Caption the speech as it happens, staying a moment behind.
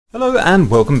Hello and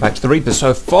welcome back to the Reaper.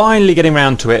 So finally getting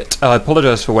around to it. I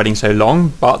apologise for waiting so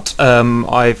long, but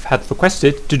I've had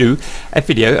requested to do a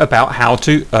video about how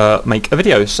to make a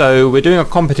video. So we're doing a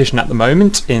competition at the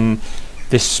moment in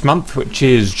this month, which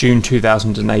is June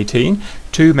 2018,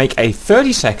 to make a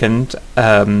 30-second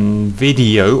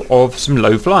video of some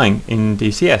low flying in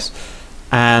DCS.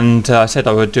 And I said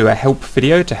I would do a help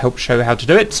video to help show how to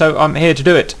do it, so I'm here to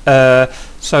do it.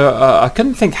 So I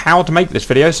couldn't think how to make this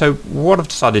video, so what I've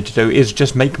decided to do is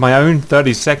just make my own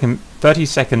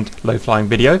 30-second low flying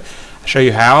video. I'll show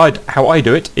you how I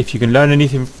do it. If you can learn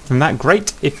anything from that,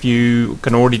 great. If you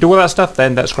can already do all that stuff,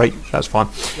 then that's great, that's fine.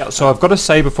 Yeah, so I've got to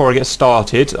say before I get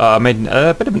started, I made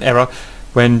a bit of an error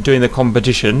when doing the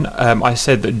competition. I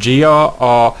said that GR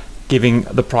are giving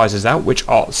the prizes out, which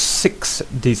are 6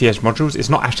 DCS modules. It's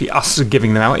not actually us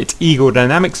giving them out, it's Eagle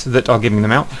Dynamics that are giving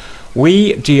them out.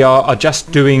 We, GR, are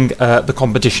just doing the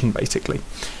competition, basically.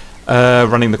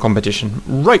 Running the competition.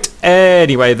 Right,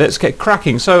 anyway, let's get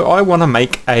cracking. So I want to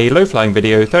make a low-flying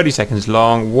video, 30 seconds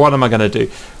long. What am I going to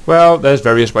do? Well, there's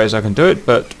various ways I can do it,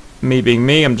 but me being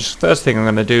me, first thing I'm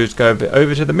going to do is go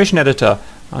over to the mission editor.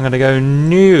 I'm going to go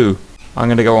new. I'm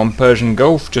going to go on Persian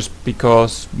Gulf, just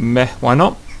because, meh, why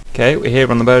not? Okay, we're here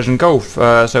on the Persian Gulf.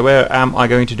 So where am I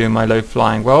going to do my low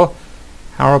flying? Well,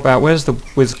 how about, where's the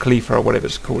Wiz Khalifa or whatever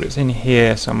it's called? It's in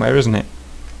here somewhere, isn't it?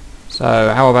 So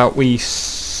how about we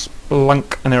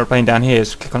splunk an aeroplane down here?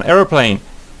 So click on aeroplane.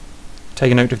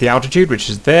 Take a note of the altitude, which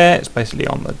is there. It's basically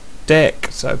on the deck.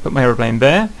 So put my aeroplane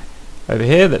there. Over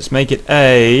here, let's make it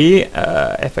a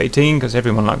F-18, because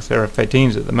everyone likes their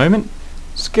F-18s at the moment.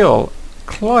 Skill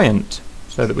client,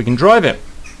 so that we can drive it.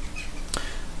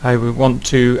 We want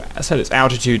to set its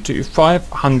altitude to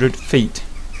 500 feet.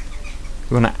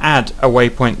 We want to add a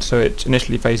waypoint so it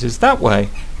initially faces that way.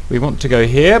 We want to go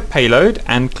here, payload,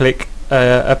 and click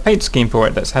a paint scheme for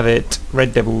it. Let's have it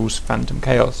Red Devils Phantom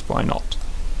Chaos, why not?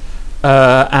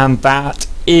 And that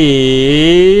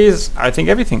is, I think,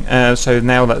 everything. So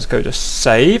now let's go to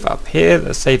save up here.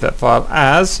 Let's save that file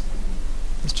as,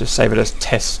 let's just save it as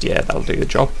test. Yeah, that'll do the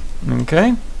job.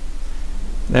 Okay.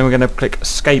 Then we're going to click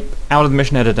escape out of the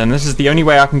mission editor, and this is the only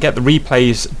way I can get the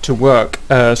replays to work.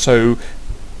 So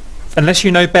unless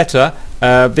you know better,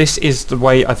 this is the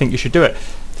way I think you should do it.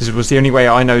 This was the only way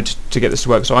I know to get this to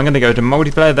work. So I'm going to go to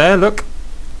multiplayer there, look.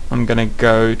 I'm going to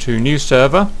go to new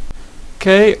server.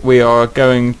 Okay, we are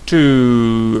going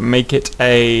to make it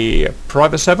a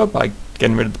private server by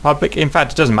getting rid of the public. In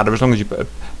fact, it doesn't matter as long as you put a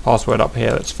password up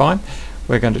here, that's fine.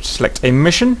 We're going to select a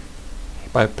mission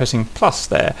by pressing plus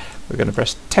there. We're going to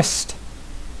press test.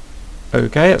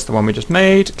 Okay, that's the one we just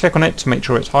made. Click on it to make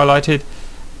sure it's highlighted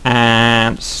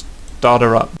and start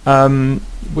her up.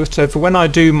 So for when I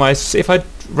do if I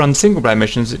run single player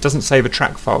missions, it doesn't save a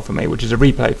track file for me, which is a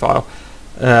replay file.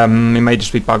 It may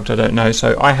just be bugged, I don't know.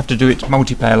 So I have to do it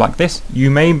multiplayer like this.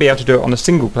 You may be able to do it on a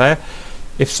single player.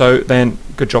 If so, then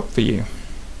good job for you.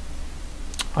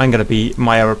 I'm going to be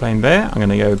my aeroplane there. I'm going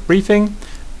to go briefing,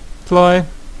 fly.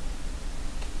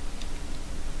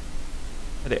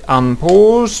 Let it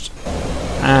unpaused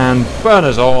and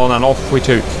burners on, and off we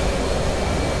toot.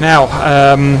 Now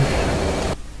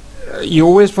you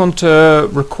always want to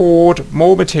record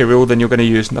more material than you're going to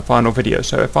use in the final video.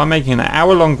 So if I'm making an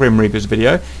hour-long Grim Reapers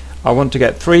video, I want to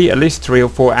get at least 3 or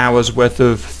 4 hours worth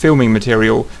of filming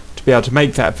material to be able to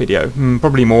make that video.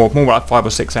 Probably more like 5 or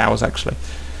 6 hours actually.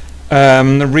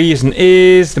 The reason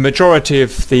is the majority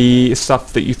of the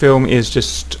stuff that you film is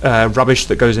just rubbish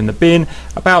that goes in the bin.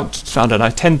 About, I don't know,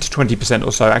 10 to 20%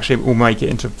 or so actually will make it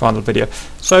into the final video.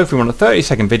 So if we want a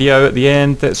 30-second video at the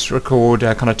end, let's record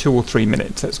kind of 2 or 3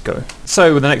 minutes. Let's go.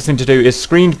 So the next thing to do is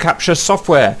screen capture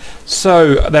software.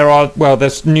 So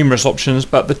there's numerous options,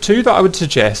 but the two that I would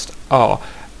suggest are,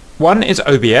 one is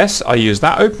OBS. I use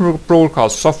that, Open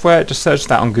Broadcast Software. Just search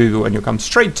that on Google and you'll come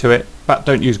straight to it. But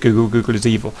don't use Google. Google is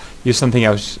evil. Use something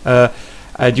else.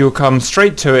 And you'll come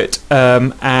straight to it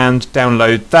and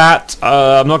download that.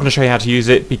 I'm not going to show you how to use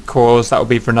it because that will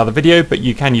be for another video, but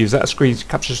you can use that screen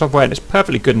capture software and it's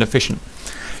perfectly good and efficient.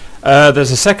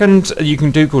 There's a second you can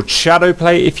do called Shadow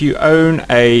Play. If you own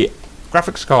a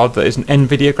graphics card that is an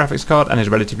NVIDIA graphics card and is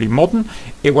relatively modern,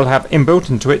 it will have inbuilt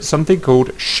into it something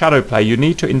called Shadow Play. You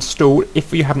need to install,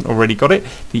 if you haven't already got it,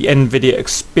 the NVIDIA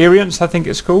Experience, I think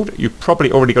it's called. You've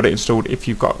probably already got it installed if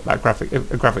you've got that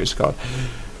graphics card.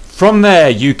 From there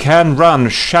you can run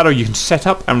you can set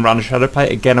up and run Shadow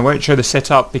Play. Again, I won't show the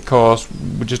setup because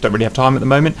we just don't really have time at the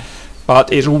moment,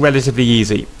 but it's all relatively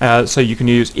easy. So you can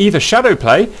use either Shadow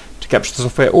Play to capture the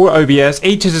software or OBS.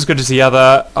 Each is as good as the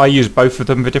other. I use both of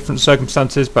them for different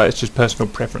circumstances, but it's just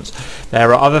personal preference.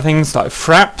 There are other things like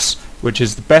Fraps. which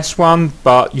is the best one,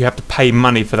 but you have to pay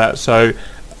money for that. So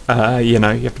you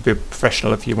know, you have to be a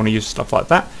professional if you want to use stuff like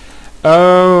that.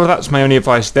 Oh, that's my only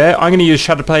advice there. I'm going to use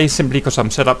Shadowplay simply because I'm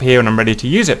set up here and I'm ready to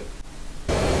use it.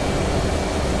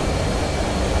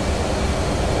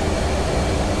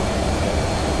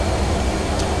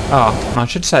 I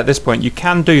should say at this point you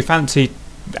can do fancy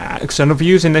external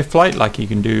views in their flight, like you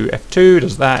can do F2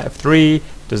 does that, F3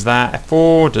 does that,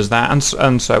 F4 does that,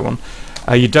 and so on.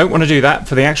 You don't want to do that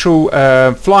for the actual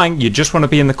flying. You just want to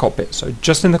be in the cockpit, so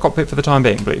just in the cockpit for the time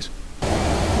being, please.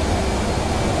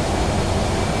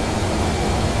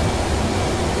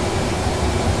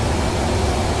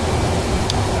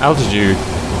 Altitude,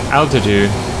 altitude.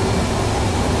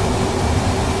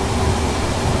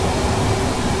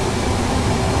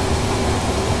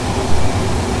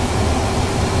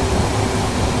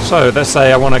 So let's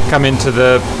say I want to come into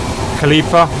the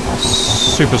Khalifa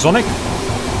supersonic.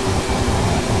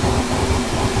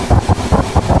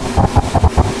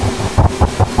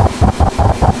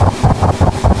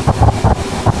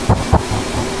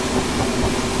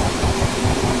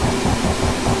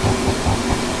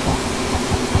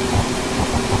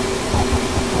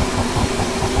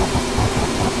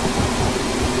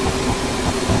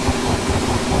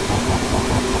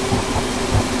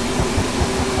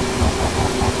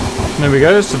 There we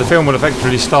go, so the film will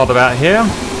effectively start about here.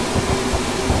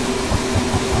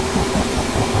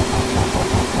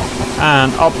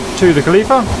 And up to the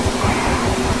Khalifa.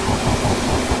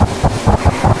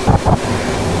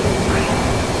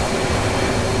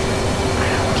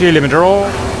 G-limiter all.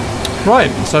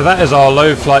 Right, so that is our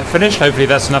low flight finished. Hopefully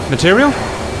that's enough material.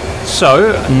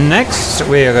 So, next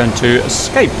we're going to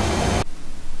escape.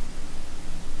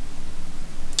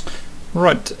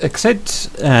 Right, exit,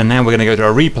 and now we're going to go to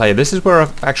our replay. This is where our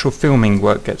actual filming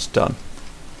work gets done.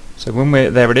 So when we're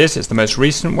there, it is. It's the most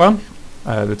recent one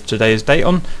with today's date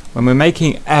on. When we're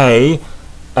making a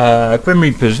Grim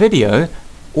Reaper's video,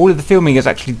 all of the filming is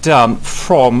actually done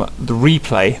from the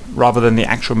replay rather than the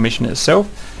actual mission itself.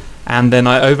 And then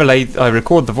I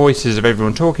record the voices of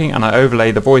everyone talking, and I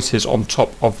overlay the voices on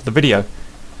top of the video.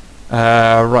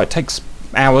 Right, takes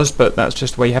hours, but that's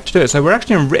just the way you have to do it. So we're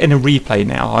actually in a replay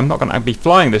now. I'm not going to be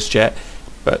flying this jet,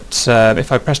 but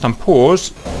if I pressed on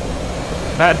pause,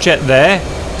 that jet there,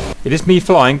 it is me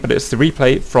flying, but it's the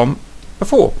replay from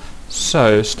before.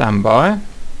 So stand by.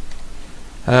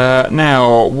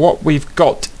 Now what we've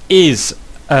got is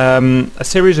a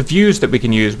series of views that we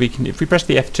can use. If we press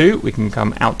the F2, we can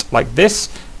come out like this.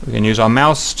 We can use our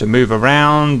mouse to move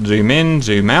around, zoom in,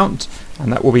 zoom out,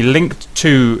 and that will be linked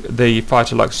to the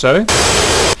fighter like so.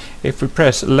 If we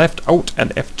press left Alt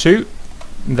and F2,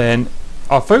 then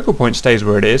our focal point stays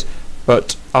where it is,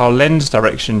 but our lens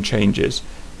direction changes.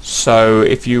 So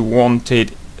if you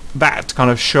wanted that kind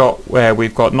of shot where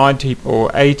we've got 90 or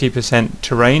 80%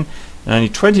 terrain and only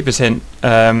 20%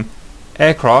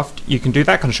 aircraft, you can do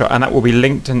that kind of shot, and that will be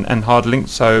linked and hard linked.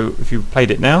 So if you played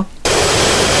it now,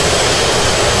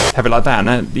 have it like that,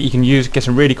 and you can get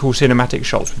some really cool cinematic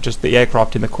shots with just the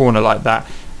aircraft in the corner like that,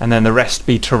 and then the rest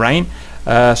be terrain.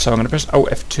 So I'm going to press Alt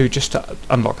F2 just to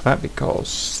unlock that,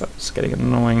 because that's getting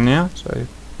annoying now. So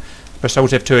press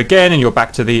Alt F2 again, and you're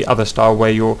back to the other style where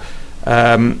you're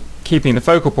keeping the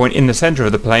focal point in the center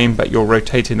of the plane, but you're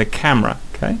rotating the camera.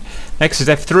 Okay. Next is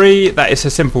F3. That is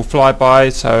a simple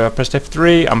flyby. So I pressed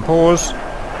F3, unpause.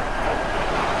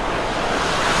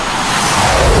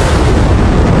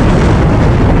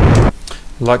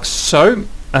 Like so.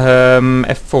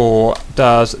 F4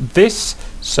 does this,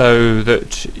 so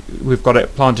that we've got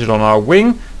it planted on our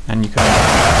wing, and you can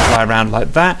fly around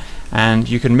like that, and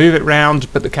you can move it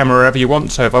around, put the camera wherever you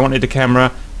want. So if I wanted the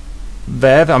camera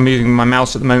there, I'm using my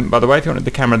mouse at the moment by the way, if you wanted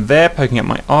the camera there poking at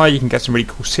my eye, you can get some really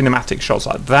cool cinematic shots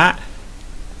like that.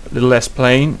 A little less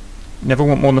plane, never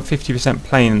want more than 50%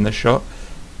 plane in the shot.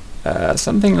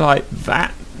 Something like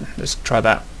that. Let's try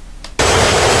that.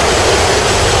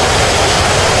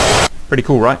 Pretty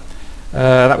cool, right?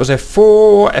 That was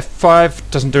F4,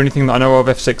 F5 doesn't do anything that I know of,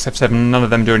 F6, F7, none of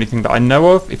them do anything that I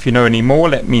know of. If you know any more,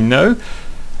 let me know.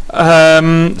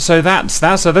 So that's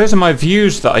that. So those are my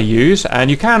views that I use, and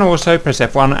you can also press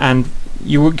F1 and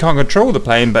you can't control the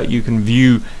plane, but you can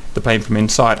view the plane from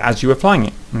inside as you are flying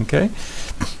it. Okay.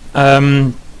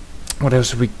 What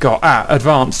else have we got?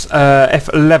 Advanced,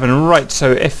 F11. Right.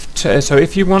 So so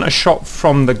if you want a shot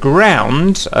from the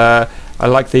ground, I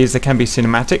like these. They can be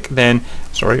cinematic. Then,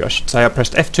 sorry, I should say I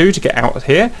pressed F2 to get out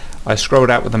here. I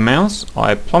scrolled out with the mouse.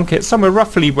 I plonk it somewhere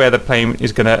roughly where the plane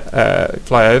is going to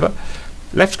fly over.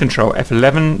 Left control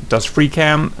F11 does free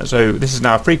cam. So this is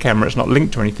now a free camera. It's not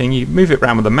linked to anything. You move it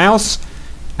around with the mouse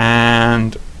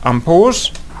and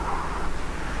unpause.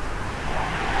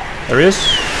 There he is.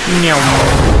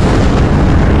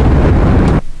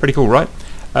 Pretty cool, right?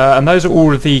 And those are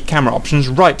all of the camera options.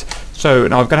 Right, so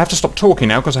now I'm going to have to stop talking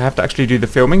now because I have to actually do the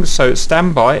filming. So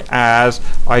stand by as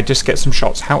I just get some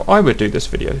shots how I would do this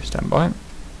video. Stand by.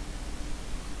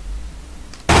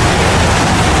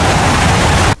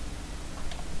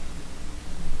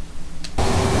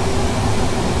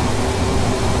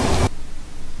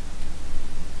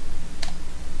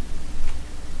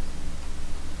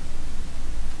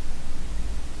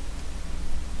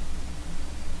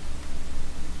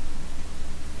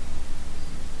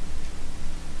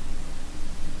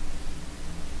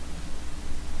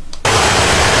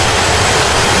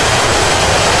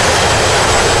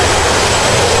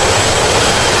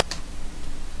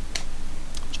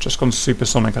 Just gone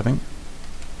supersonic, I think.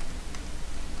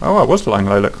 Oh, I was flying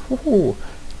low, look. Ooh,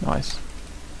 nice.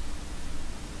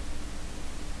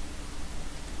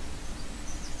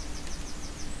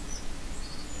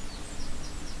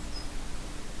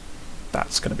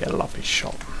 That's going to be a lovely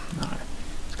shot. No,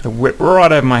 it's going to whip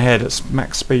right over my head at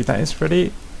max speed. That is.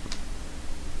 Ready?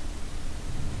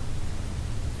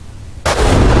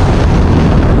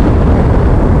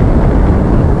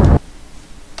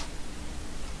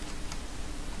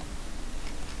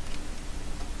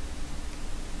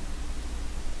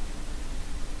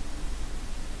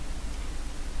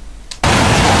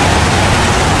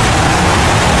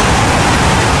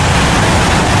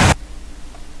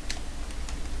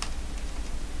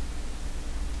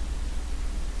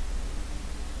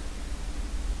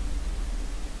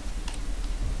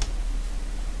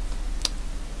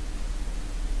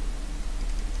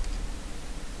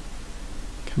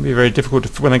 Can be very difficult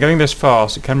to, when they're going this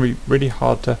fast. It can be really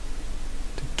hard to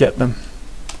get them.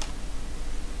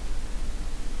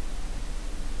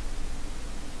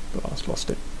 But I just lost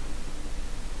it.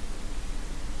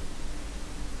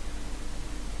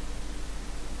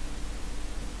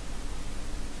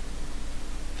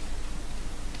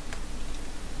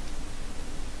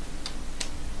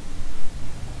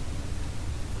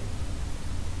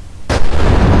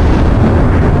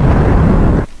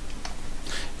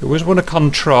 You always want to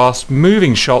contrast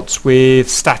moving shots with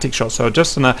static shots. So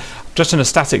just in a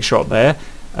static shot there,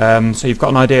 so you've got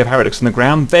an idea of how it looks on the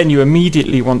ground. Then you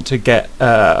immediately want to get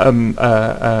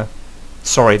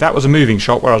sorry, that was a moving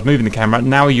shot where I was moving the camera.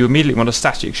 Now you immediately want a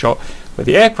static shot where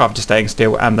the aircraft is staying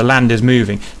still and the land is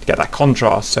moving to get that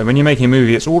contrast. So when you're making a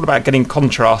movie, it's all about getting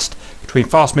contrast between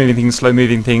fast moving things, slow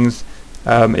moving things.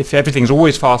 If everything's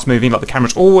always fast moving, like the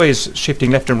camera's always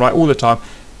shifting left and right all the time,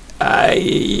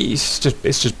 it's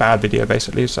just bad video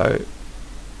basically. So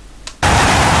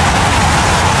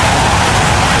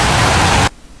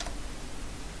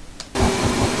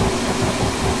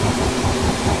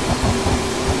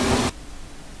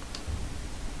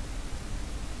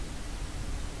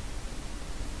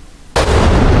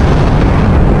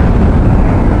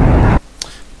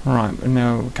right, we're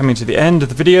now coming to the end of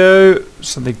the video.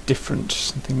 Something different,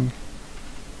 something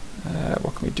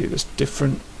what can we do that's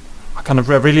different? I kind of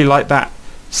really like that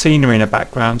scenery in the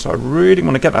background, so I really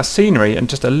want to get that scenery and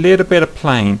just a little bit of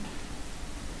plane.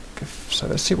 So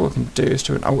let's see what we can do. Is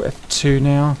do an Alt F2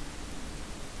 now,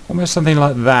 almost something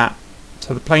like that.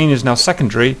 So the plane is now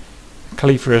secondary,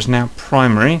 Khalifa is now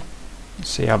primary. Let's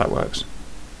see how that works.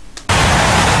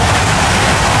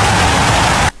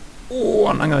 Oh,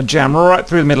 and I'm going to jam right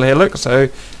through the middle here. Look, so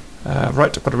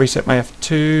right, I've got to reset my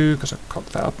F2 because I've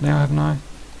cocked that up now, haven't I?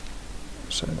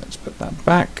 So let's put that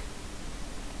back.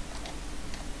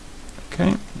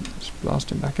 Okay, let's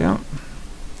blast him back out.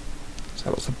 So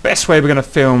what's the best way we're going to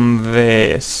film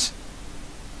this?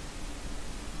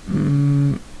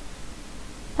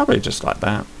 Probably just like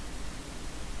that.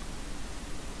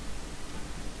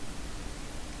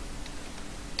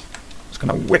 It's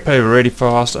going to whip over really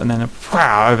fast and then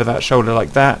wow, over that shoulder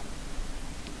like that.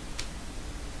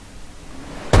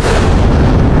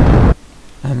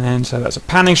 And then so that's a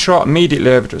panning shot,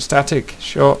 immediately over to a static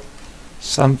shot.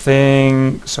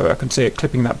 Something so I can see it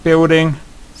clipping that building,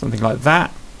 something like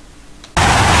that.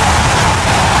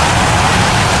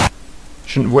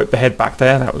 Shouldn't whip the head back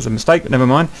there, that was a mistake, but never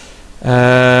mind.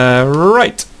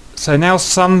 Right, so now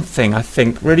something I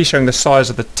think really showing the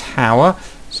size of the tower.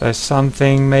 So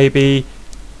something maybe,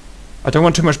 I don't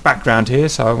want too much background here,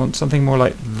 so I want something more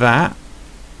like that.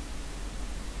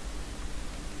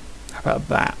 How about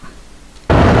that?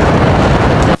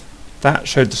 That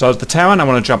showed the size of the tower, and I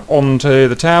want to jump onto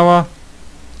the tower.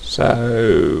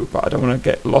 So, but I don't want to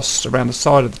get lost around the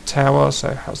side of the tower,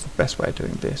 so how's the best way of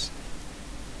doing this?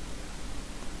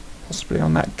 Possibly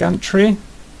on that gantry.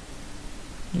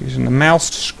 Using the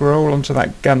mouse to scroll onto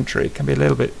that gantry can be a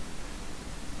little bit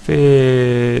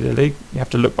fiddly. You have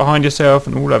to look behind yourself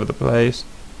and all over the place.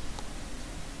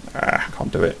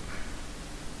 Can't do it.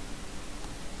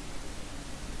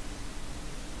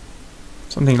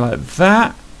 Something like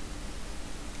that.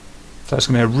 So it's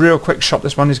going to be a real quick shot.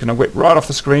 This one is going to whip right off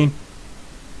the screen.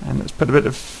 And let's put a bit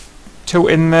of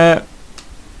tilt in there.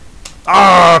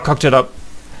 Cocked it up.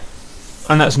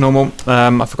 And that's normal.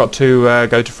 I forgot to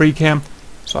go to free cam.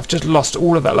 So I've just lost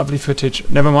all of that lovely footage.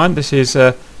 Never mind, this is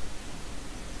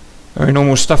very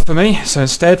normal stuff for me. So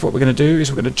instead what we're going to do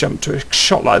is we're going to jump to a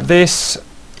shot like this.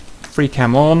 Free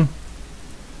cam on.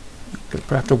 Going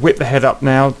to have to whip the head up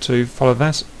now to follow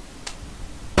this.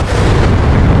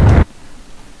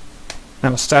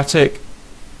 Now static.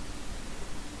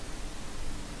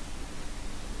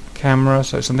 Camera,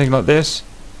 so something like this.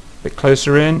 A bit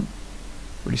closer in.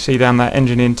 Really see down that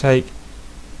engine intake.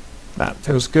 That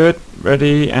feels good.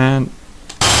 Ready, and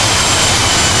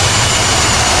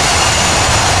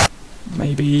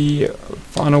maybe a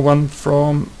final one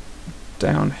from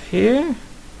down here.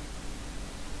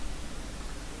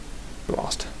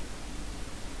 Blast.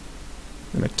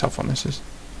 A bit tough on this is.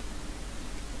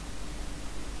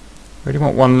 Really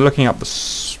want one looking up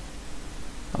the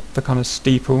kind of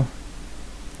steeple.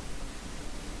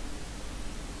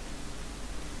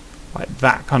 Like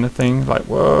that kind of thing, like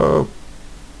whoa.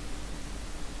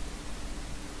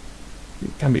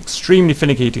 It can be extremely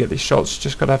finicky to get these shots.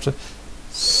 Just gotta have to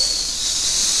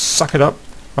suck it up.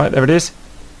 Right, there it is.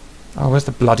 Oh, where's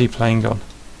the bloody plane gone?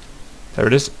 There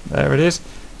it is, there it is.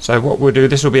 So what we'll do,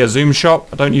 this will be a zoom shot.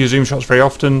 I don't use zoom shots very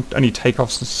often, only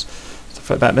takeoffs and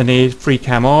stuff like that they need. Free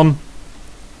cam on.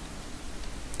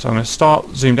 So I'm going to start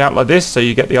zoomed out like this so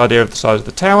you get the idea of the size of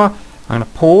the tower. I'm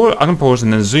going to pause, I can pause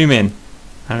and then zoom in.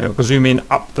 And it'll zoom in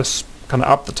up this kind of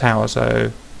up the tower,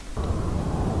 so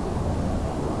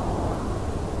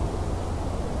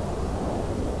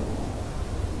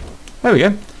there we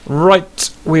go.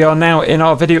 Right, we are now in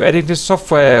our video editing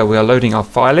software. We are loading our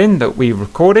file in that we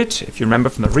recorded. If you remember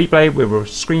from the replay, we were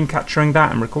screen capturing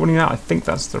that and recording that. I think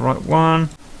that's the right one.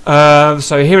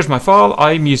 So here is my file.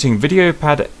 I'm using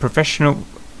VideoPad Professional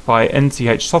by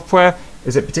NCH Software.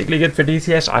 Is it particularly good for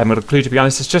DCS? I haven't got a clue, to be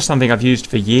honest. It's just something I've used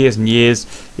for years and years,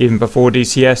 even before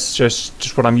DCS,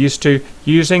 just what I'm used to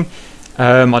using.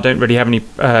 I don't really have any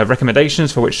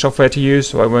recommendations for which software to use,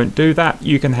 so I won't do that.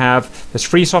 You can have, there's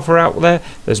free software out there,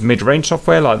 there's mid-range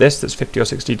software like this that's $50 or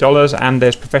 $60, and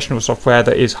there's professional software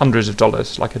that is hundreds of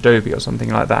dollars, like Adobe or something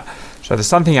like that. So there's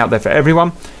something out there for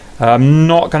everyone. I'm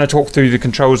not going to talk through the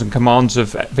controls and commands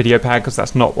of VideoPad because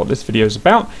that's not what this video is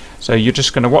about. So you're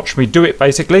just going to watch me do it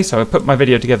basically. So I put my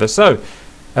video together. So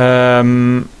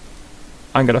I'm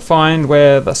going to find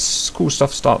where the cool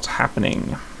stuff starts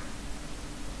happening.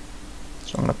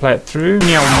 So I'm going to play it through.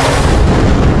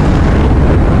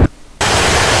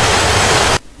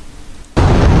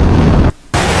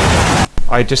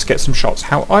 I just get some shots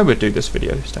how I would do this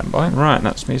video. Stand by. Right,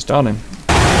 that's me starting.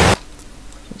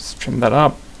 Let's trim that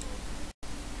up.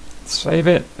 Save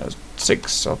it. That was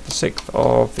 6th of the 6th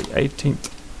of the 18th.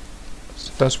 It's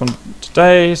the first one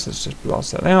today, so let's just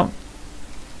blast that out.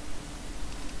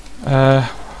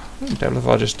 What the devil have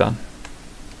I just done?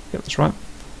 Get this right.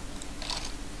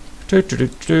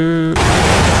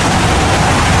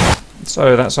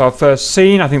 So that's our first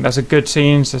scene. I think that's a good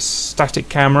scene. It's a static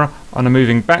camera on a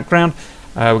moving background.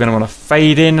 We're going to want to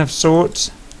fade in of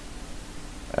sorts.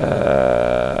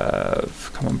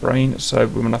 Come on, brain. So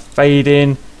we're going to fade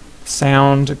in.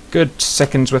 Sound, a good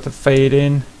second's worth of fade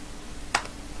in.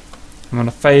 I'm going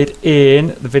to fade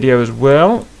in the video as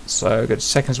well, so a good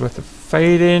second's worth of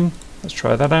fade in. Let's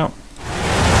try that out.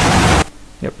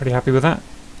 Yep, pretty happy with that.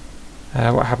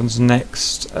 What happens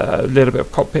next? A little bit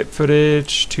of cockpit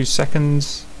footage, 2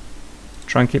 seconds.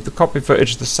 Try and keep the cockpit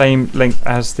footage the same length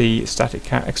as the static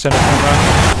external camera.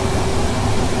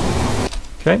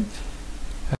 Okay.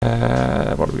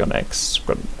 What have we got next?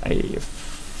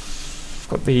 We've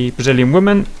got the Brazilian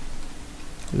woman.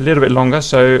 A little bit longer,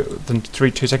 so than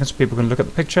 2 seconds, so people can look at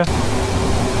the picture.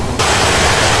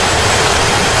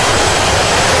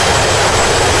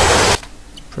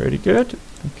 Pretty good.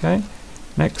 Okay.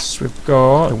 Next, we've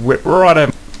got a whip right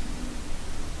over.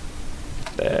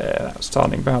 There, that's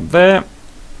starting about there.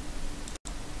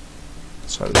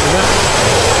 So do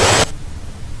that.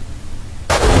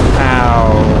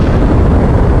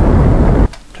 Ow.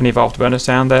 Plenty of afterburner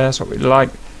sound there, that's what we like.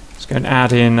 Let's go and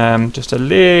add in just a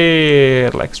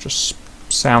little extra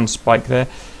sound spike there.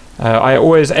 I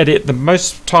always edit, the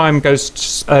most time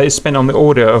goes is spent on the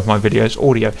audio of my videos,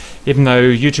 even though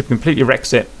YouTube completely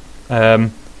wrecks it. The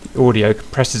audio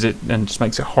compresses it and just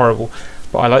makes it horrible.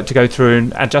 but I like to go through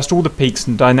and adjust all the peaks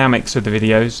and dynamics of the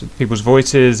videos, of people's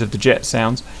voices, of the jet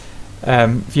sounds.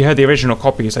 If you heard the original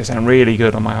copies, they sound really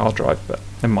good on my hard drive, but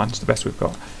never mind, it's the best we've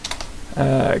got.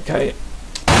 Okay.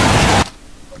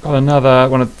 Got another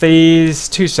one of these.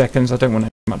 2 seconds. I don't want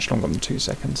it much longer than 2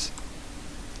 seconds.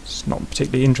 It's not a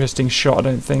particularly interesting shot, I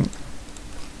don't think.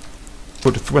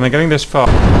 But when they're going this far.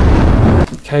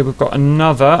 Okay, we've got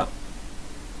another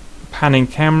panning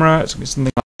camera. It's going to be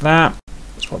something like that.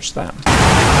 Let's watch that.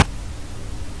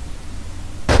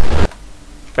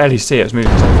 Barely see it, it's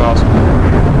moving so fast.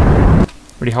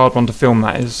 Really hard one to film,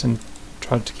 that is, and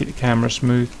try to keep the camera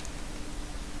smooth.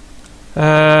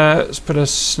 Let's put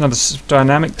another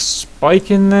dynamic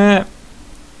spike in there.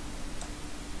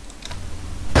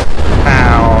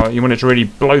 Ow, you want it to really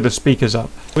blow the speakers up.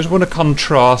 We just want to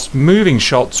contrast moving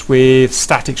shots with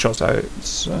static shots.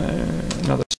 So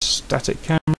another static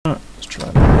camera. Let's try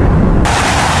that.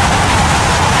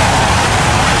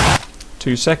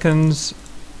 2 seconds.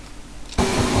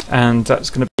 And that's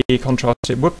going to be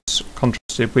contrasted with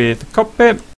the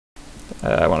cockpit.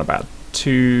 One about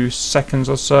 2 seconds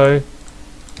or so.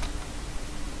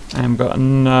 And we've got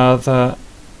another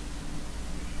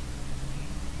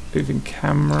moving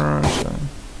camera. So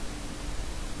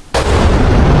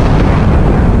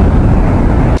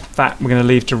that we're going to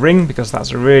leave to ring because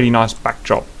that's a really nice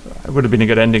backdrop. It would have been a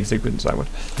good ending sequence, that would.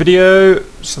 Video,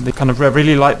 something kind of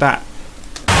really like that.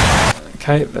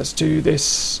 Okay, let's do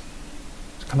this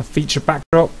kind of feature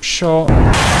backdrop shot.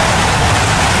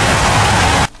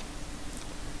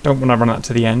 Don't want to run that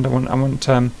to the end. I want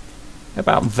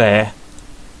about there.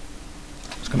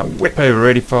 Just gonna whip over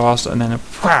really fast and then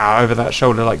wow over that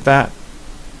shoulder like that.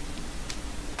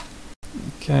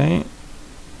 Okay.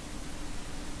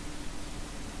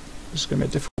 This is gonna be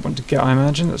a difficult one to get, I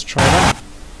imagine. Let's try that.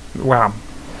 Wow.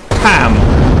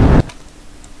 Bam!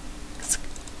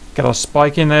 Get our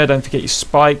spike in there. Don't forget your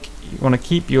spike. You want to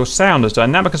keep your sound as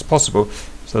dynamic as possible.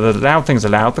 So the loud things are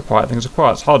loud, the quiet things are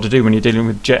quiet. It's hard to do when you're dealing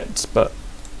with jets, but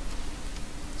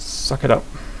suck it up.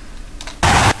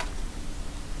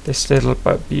 This little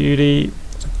beauty.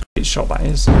 It's a great shot, that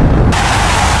is.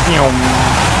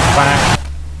 Back.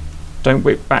 Don't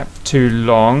whip back for too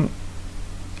long.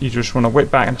 You just want to whip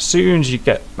back, and as soon as you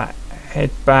get that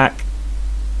head back,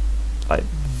 like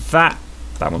that,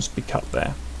 that wants to be cut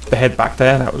there. The head back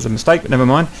there, that was a mistake, but never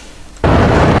mind.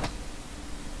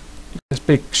 This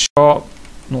big shot,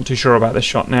 not too sure about this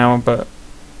shot now, but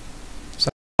so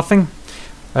nothing.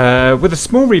 With a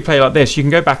small replay like this, you can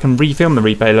go back and refilm the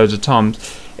replay loads of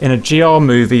times. In a GR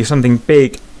movie, something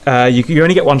big, you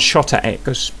only get one shot at it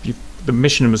because the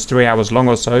mission was 3 hours long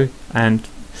or so, and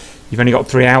you've only got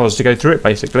 3 hours to go through it,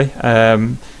 basically.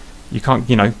 You can't,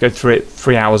 go through it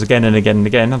 3 hours again and again and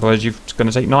again, otherwise it's going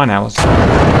to take 9 hours.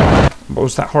 What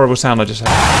was that horrible sound I just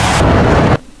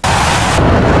had?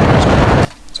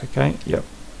 It's okay, yep.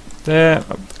 There,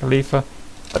 up the Khalifa.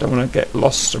 I don't want to get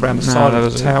lost around the side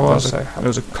of the tower, so there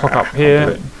was a cock up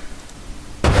here.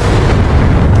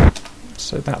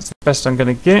 So that's the best I'm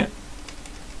going to get.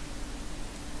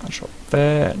 That shot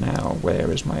there. Now,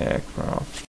 where is my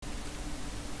aircraft?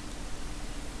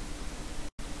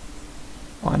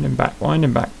 Winding back,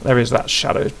 winding back. There is that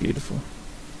shadow, it's beautiful.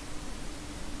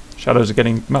 Shadows are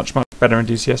getting much, much better in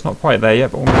DCS. Not quite there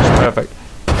yet, but almost perfect.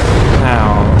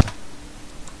 Now,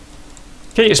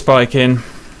 get your spike in.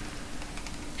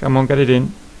 Come on, get it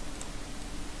in.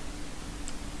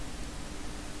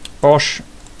 Bosh.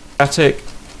 Static.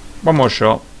 One more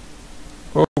shot.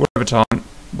 Oh, we're over time.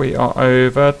 We are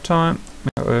over time.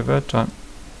 We are over time.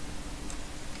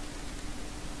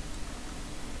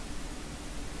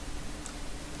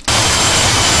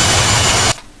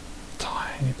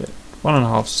 Tiny bit.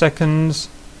 1.5 seconds.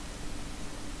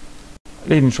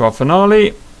 Leading to our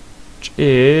finale, which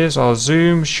is our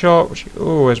zoom shot, which you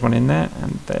always want in there,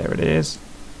 and there it is.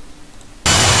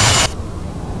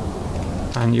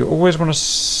 And you always want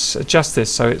to adjust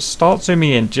this so it starts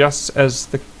zooming in just as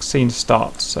the scene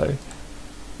starts. So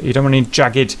you don't want any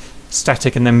jagged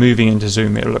static and then moving into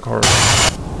zoom, it'll look horrible.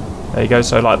 There you go,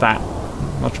 so like that.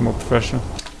 Much more professional.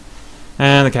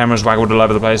 And the camera's waggled all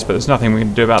over the place, but there's nothing we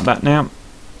can do about that now.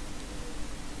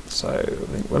 So I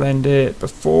think we'll end it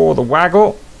before the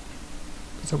waggle.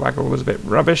 The waggle was a bit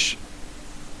rubbish.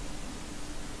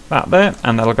 That there,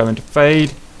 and that'll go into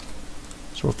fade.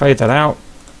 So we'll fade that out.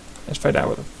 Let's fade out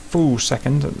with a full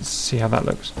second. Let's see how that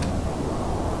looks.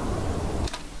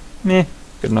 Meh,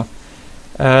 good enough.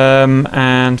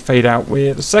 And fade out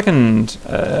with a second.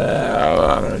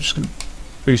 I'm just going to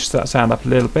boost that sound up a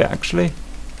little bit, actually.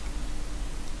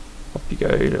 Up you go,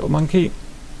 little monkey.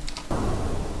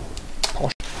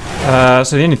 Posh.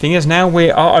 So the only thing is now we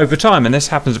are over time, and this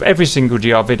happens with every single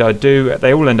GR vid I do.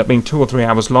 They all end up being 2 or 3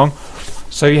 hours long,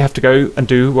 so you have to go and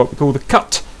do what we call the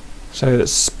cut. So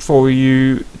that's before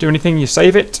you do anything, you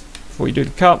save it before you do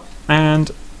the cut,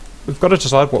 and we've got to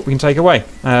decide what we can take away.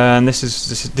 And this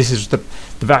is the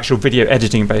actual video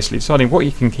editing, basically deciding what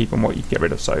you can keep and what you can get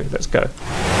rid of. So let's go.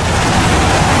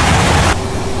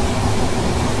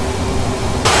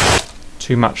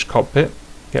 Too much cockpit.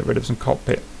 Get rid of some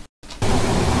cockpit.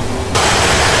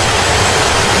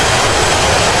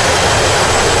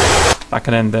 That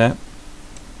can end there.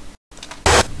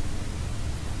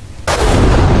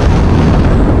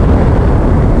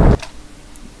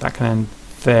 That can end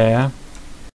there.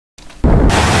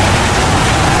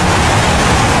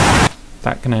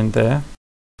 That can end there.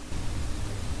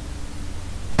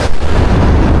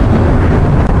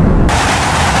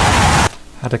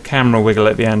 Had a camera wiggle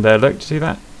at the end there. Look, do you see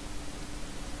that?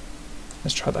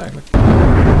 Let's try that. Look.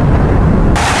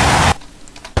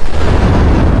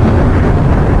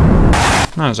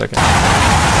 No, it's okay.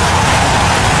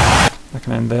 That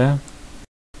can end there.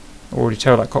 Already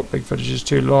tell that cockpit footage is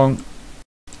too long.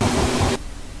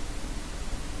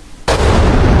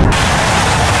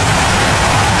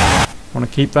 Want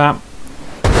to keep that.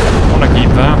 Want to keep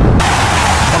that.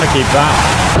 Want to keep that.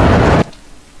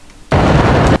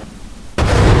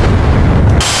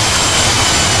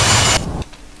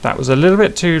 That was a little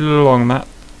bit too long, that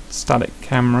static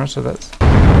camera, so that's...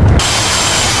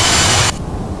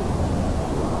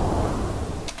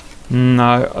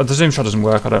 No, the zoom shot doesn't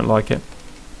work, I don't like it.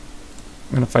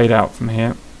 I'm going to fade out from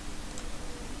here.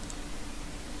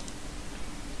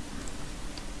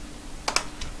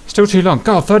 Still too long.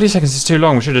 God, 30 seconds is too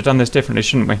long. We should have done this differently,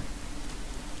 shouldn't we?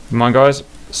 Come on, guys.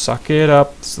 Suck it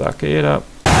up. Suck it up.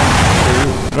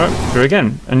 Through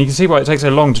again. And you can see why it takes so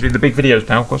long to do the big videos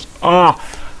now, of course. We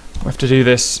have to do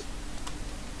this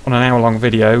on an hour-long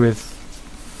video with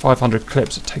 500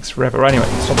 clips. It takes forever. Anyway,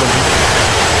 stop it.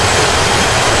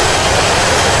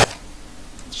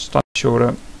 Slightly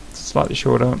shorter. Slightly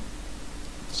shorter.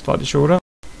 Slightly shorter.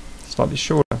 Slightly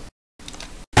shorter.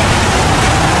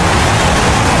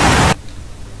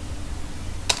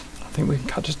 I think we can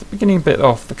cut just the beginning bit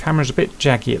off. The camera's a bit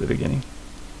jaggy at the beginning.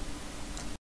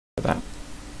 Like that.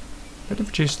 Bit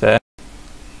of juice there.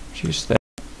 Juice there.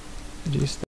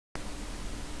 Juice there.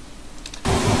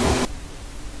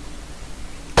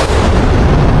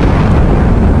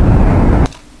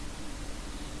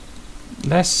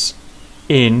 Less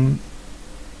in,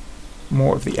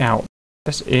 more of the out.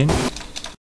 Less in.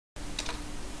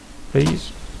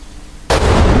 Please.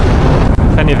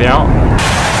 Plenty of the out.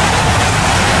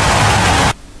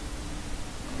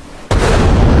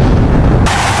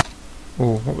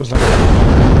 Oh, what was that?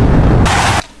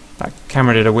 That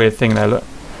camera did a weird thing there, look.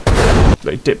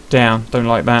 It dipped down, don't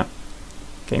like that.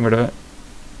 Getting rid of it.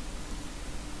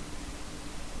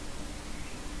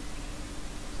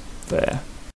 There.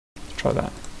 Let's try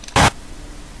that.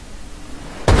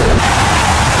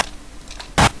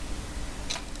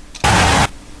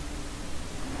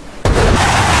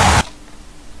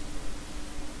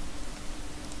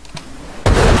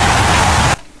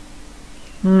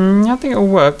 I think it'll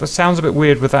work. The sound's a bit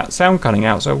weird with that sound cutting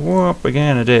out, so what we're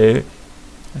going to do,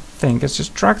 I think, is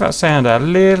just drag that sound out a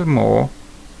little more.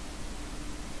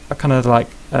 I kind of like,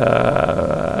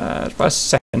 about a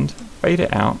second, fade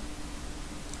it out.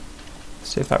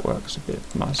 See if that works a bit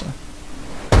nicer.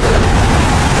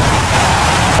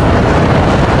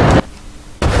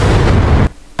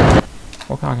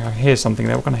 What can I hear something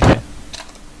there? What can I hear?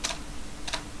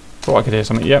 Thought I could hear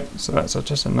something. Yep, so that's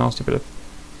just a nasty bit of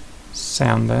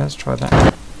sound there. Let's try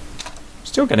that.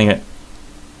 Still getting it.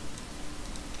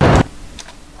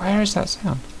 Where is that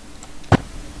sound?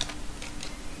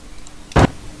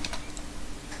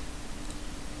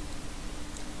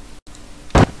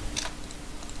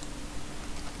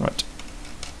 Right.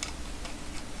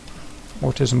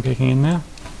 Autism kicking in now.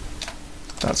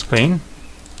 That's clean.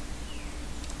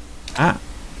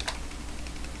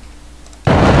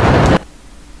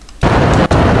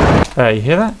 There, you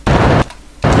hear that?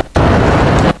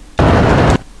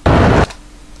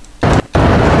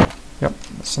 Yep,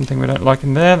 that's something we don't like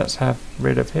in there. Let's have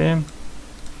rid of him.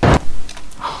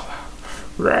 Oh,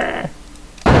 rare.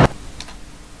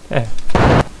 There.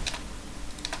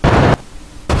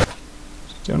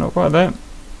 Still not quite there.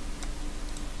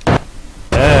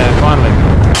 There, finally.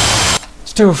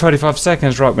 Still 35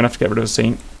 seconds. Right, we're going to have to get rid of the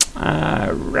scene.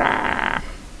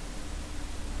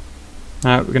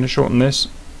 Now we're going to shorten this.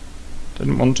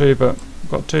 Didn't want to, but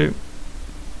got to.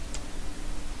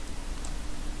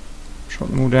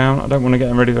 Shorten them all down. I don't want to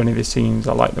get rid of any of the scenes.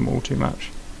 I like them all too much.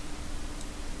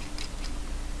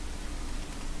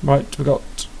 Right, we've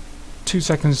got 2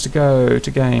 seconds to go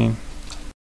to game.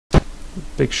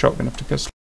 Big shot, gonna have to go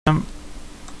slam.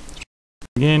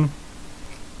 Again.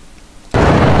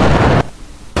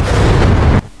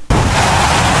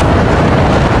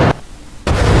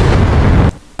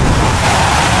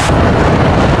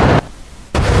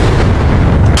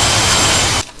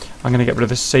 I'm gonna get rid of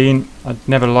this scene. I'd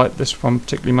never liked this one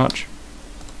particularly much.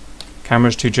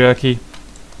 Camera's too jerky.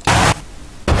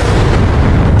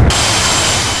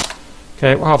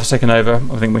 Okay, well, half a second over.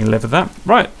 I think we can live with that.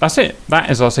 Right, that's it.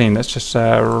 That is our scene. Let's just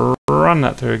run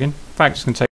that through again. In fact, it's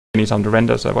going to take any time to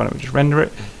render, so why don't we just render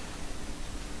it?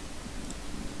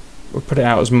 We'll put it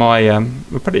out as my...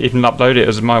 we'll put it, even upload it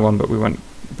as my one, but we won't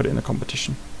put it in the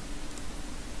competition.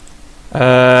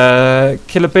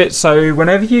 Kilobits. So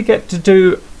whenever you get to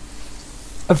do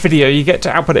a video, you get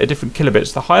to output it at different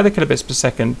kilobits. The higher the kilobits per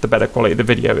second, the better quality the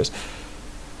video is.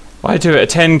 I do it at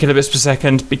 10 kilobits per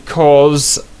second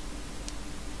because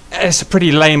it's a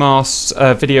pretty lame-ass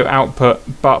video output,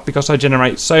 but because I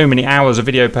generate so many hours of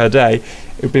video per day,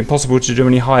 it would be impossible to do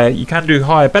any higher. You can do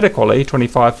higher, better quality,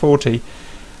 25, 40.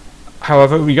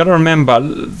 However, you got to remember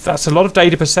that's a lot of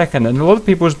data per second, and a lot of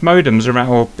people's modems around,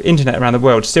 or internet around the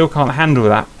world, still can't handle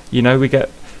that. You know, we get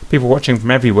people watching from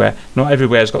everywhere. Not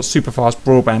everywhere has got super fast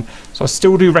broadband, so I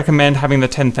still do recommend having the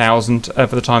 10,000 for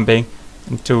the time being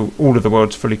until all of the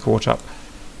world's fully caught up.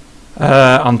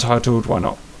 Untitled, why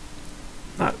not?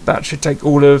 That should take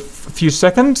all of a few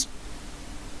seconds.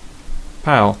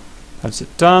 Pow. That's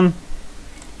it done.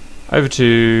 Over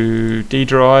to D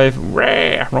drive.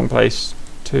 Wrong place.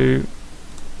 Let's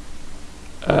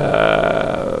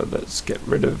get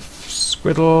rid of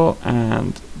Squiddle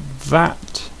and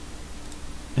that.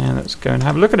 And let's go and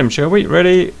have a look at him, shall we?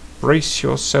 Ready? Brace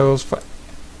yourselves for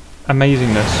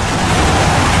amazingness.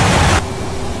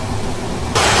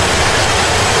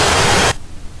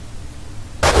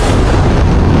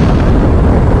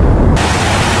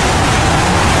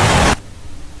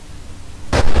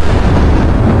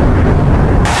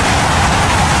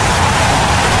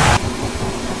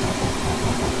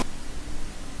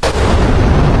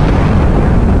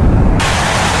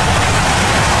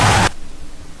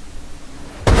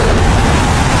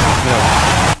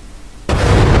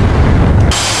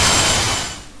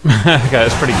 Okay,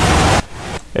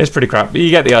 it's pretty crap, but you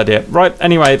get the idea. Right,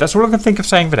 anyway, that's all I can think of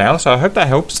saying for now, so I hope that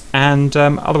helps, and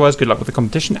otherwise good luck with the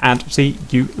competition, and see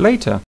you later.